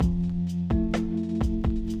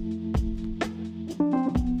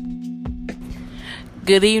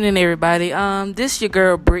Good evening, everybody. This your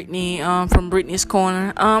girl Brittany. From Brittany's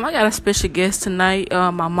Corner. I got a special guest tonight.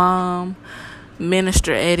 My mom,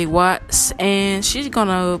 Minister Addie Watts, and she's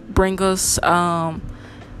gonna bring us a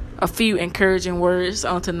few encouraging words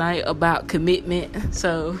on tonight about commitment.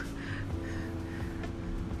 So,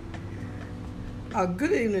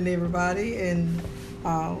 Good evening, everybody, and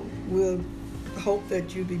we'll hope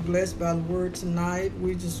that you be blessed by the word tonight.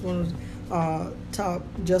 We just want to talk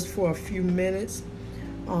just for a few minutes.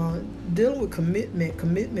 Dealing with commitment.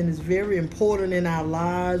 Commitment is very important in our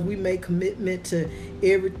lives. We make commitment to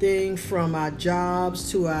everything from our jobs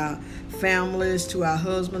to our families, to our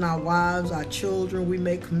husband, our wives, our children. We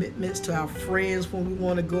make commitments to our friends when we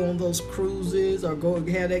want to go on those cruises or go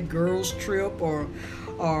have that girls trip or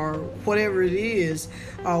whatever it is.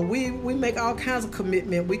 We make all kinds of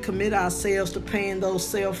commitment. We commit ourselves to paying those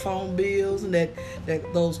cell phone bills and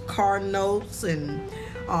that those car notes and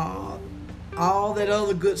all that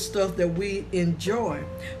other good stuff that we enjoy.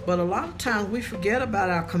 But a lot of times we forget about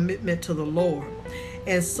our commitment to the Lord.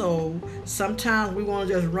 And so sometimes we want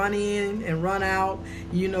to just run in and run out,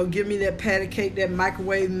 give me that patty cake, that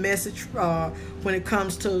microwave message when it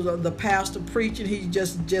comes to the pastor preaching. He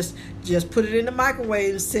just put it in the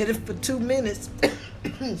microwave and set it for 2 minutes.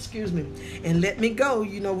 Excuse me, and let me go.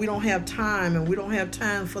 We don't have time, and we don't have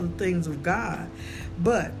time for the things of God.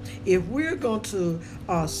 But if we're going to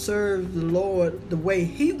serve the Lord the way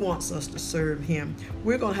He wants us to serve Him,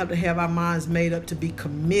 we're going to have our minds made up to be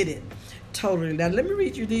committed totally. Now, let me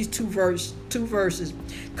read you these two verses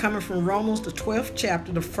coming from Romans, the 12th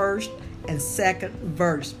chapter, the first and second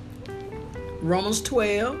verse. Romans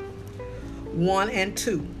 12, 1 and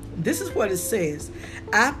 2. This is what it says.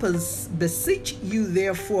 I beseech you,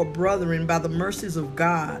 therefore, brethren, by the mercies of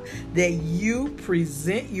God, that you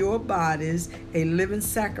present your bodies a living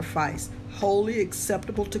sacrifice, wholly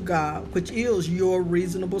acceptable to God, which is your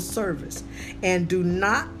reasonable service. And do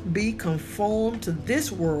not be conformed to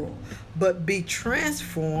this world, but be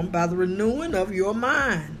transformed by the renewing of your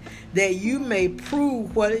mind, that you may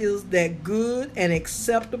prove what is that good and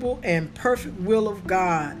acceptable and perfect will of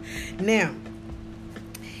God. Now,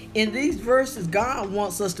 in these verses, God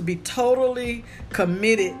wants us to be totally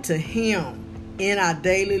committed to Him in our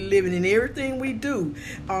daily living, in everything we do.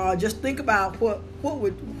 Just think about what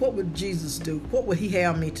would Jesus do? What would He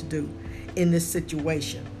have me to do in this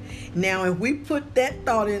situation? Now, if we put that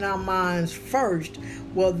thought in our minds first,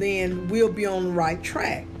 well, then we'll be on the right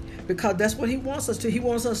track, because that's what He wants us to. He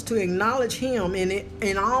wants us to acknowledge Him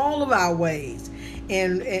in all of our ways.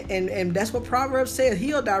 And that's what Proverbs says.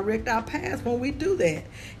 He'll direct our path when we do that.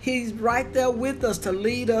 He's right there with us to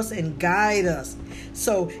lead us and guide us.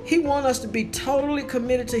 So He wants us to be totally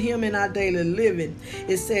committed to Him in our daily living.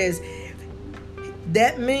 It says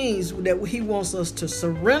that means that He wants us to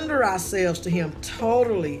surrender ourselves to Him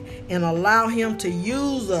totally and allow Him to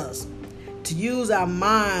use us, to use our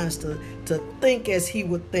minds to think as He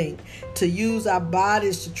would think, to use our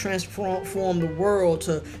bodies to transform the world,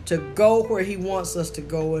 to go where He wants us to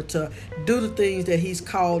go, or to do the things that He's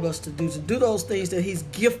called us to do those things that He's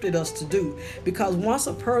gifted us to do. Because once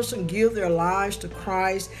a person gives their lives to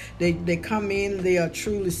Christ, they come in, they are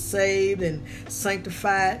truly saved and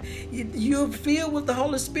sanctified. You're filled with the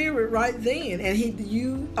Holy Spirit right then, and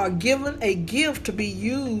you are given a gift to be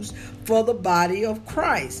used for the body of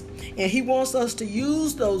Christ. And He wants us to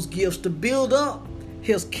use those gifts to build up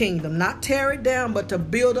His kingdom, not tear it down, but to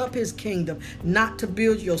build up His kingdom, not to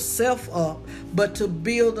build yourself up, but to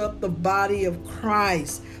build up the body of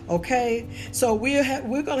Christ. Okay, so we're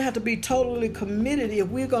going to have to be totally committed if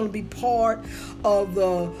we're going to be part of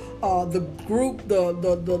the group,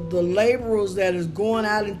 the laborers that is going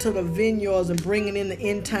out into the vineyards and bringing in the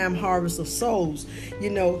end time harvest of souls. We're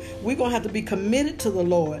going to have to be committed to the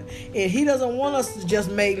Lord, and He doesn't want us to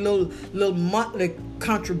just make little monthly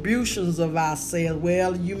contributions of ourselves.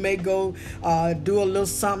 Well, you may go do a little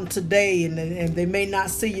something today, and they may not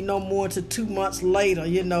see you no more until 2 months later.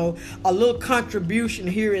 A little contribution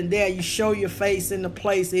here and there. You show your face in the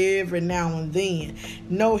place every now and then.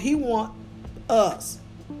 No, He wants us,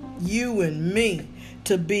 you and me,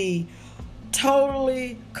 to be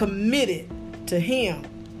totally committed to Him.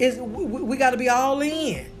 We got to be all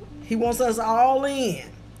in. He wants us all in,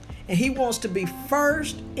 and He wants to be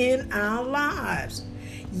first in our lives.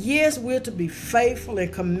 Yes, we're to be faithful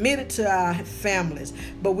and committed to our families,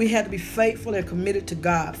 but we have to be faithful and committed to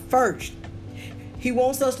God first. He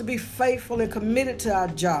wants us to be faithful and committed to our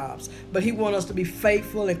jobs, but He wants us to be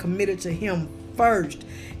faithful and committed to Him first.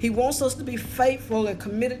 He wants us to be faithful and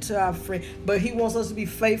committed to our friends, but He wants us to be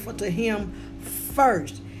faithful to Him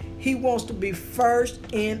first. He wants to be first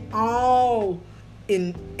in all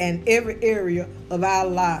in every area of our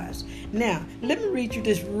lives. Now, let me read you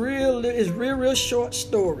this real short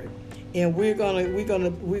story, and we're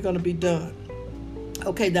gonna be done.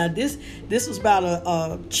 Okay, now this was about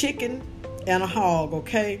a chicken and a hog.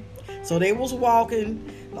 Okay, so they was walking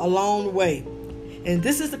along the way, and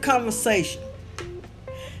this is the conversation.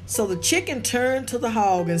 So the chicken turned to the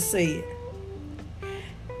hog and said,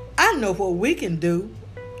 "I know what we can do.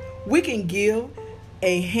 We can give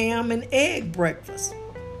a ham and egg breakfast."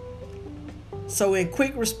 So in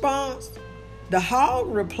quick response, the hog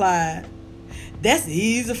replied, "That's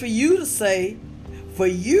easy for you to say. For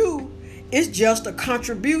you, it's just a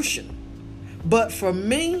contribution. But for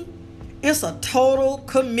me, it's a total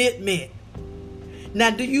commitment." Now,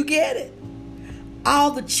 do you get it?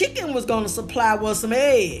 All the chicken was going to supply was some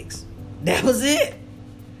eggs. That was it.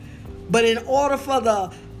 But in order for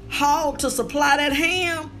the hog to supply that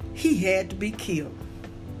ham, he had to be killed.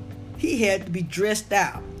 He had to be dressed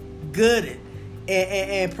out, gutted,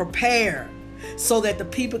 and prepared so that the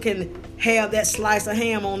people can have that slice of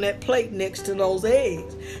ham on that plate next to those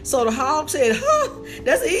eggs. So the hog said,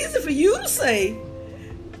 "That's easy for you to say,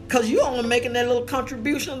 because you're only making that little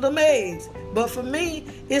contribution of them eggs. But for me,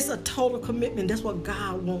 it's a total commitment." That's what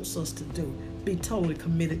God wants us to do. Be totally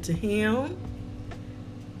committed to Him.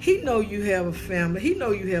 He know you have a family. He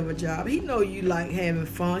know you have a job. He know you like having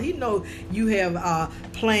fun. He know you have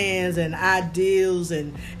plans and ideals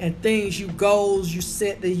and things, goals you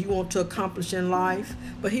set that you want to accomplish in life.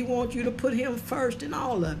 But He wants you to put Him first in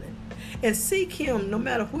all of it. And seek Him no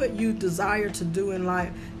matter what you desire to do in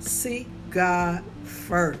life. Seek God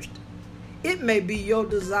first. It may be your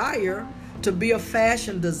desire to be a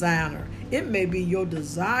fashion designer. It may be your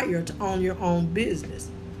desire to own your own business.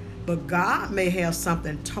 But God may have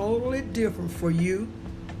something totally different for you.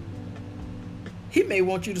 He may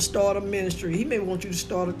want you to start a ministry. He may want you to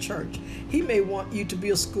start a church. He may want you to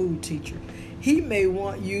be a school teacher. He may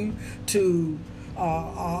want you to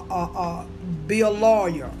be a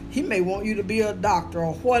lawyer. He may want you to be a doctor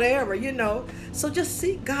or whatever, So just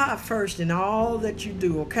seek God first in all that you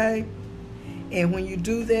do, okay? And when you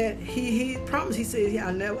do that, He promised. He said,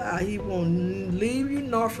 He won't leave you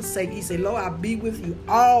nor forsake you. He said, "Lord, I'll be with you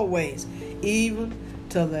always, even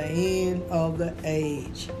to the end of the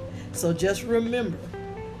age." So just remember,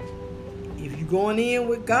 if you're going in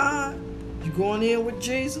with God, you're going in with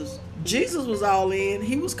Jesus. Jesus was all in.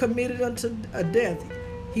 He was committed unto death.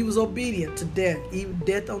 He was obedient to death, even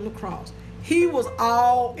death on the cross. He was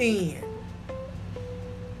all in.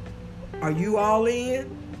 Are you all in?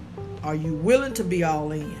 Are you willing to be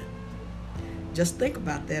all in? Just think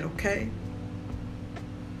about that, okay?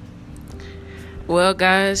 Well,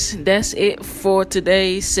 guys, that's it for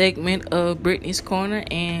today's segment of Brittany's Corner,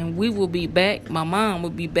 and we will be back. My mom will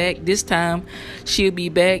be back. This time, she'll be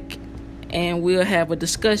back, and we'll have a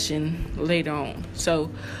discussion later on. So,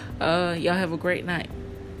 y'all have a great night.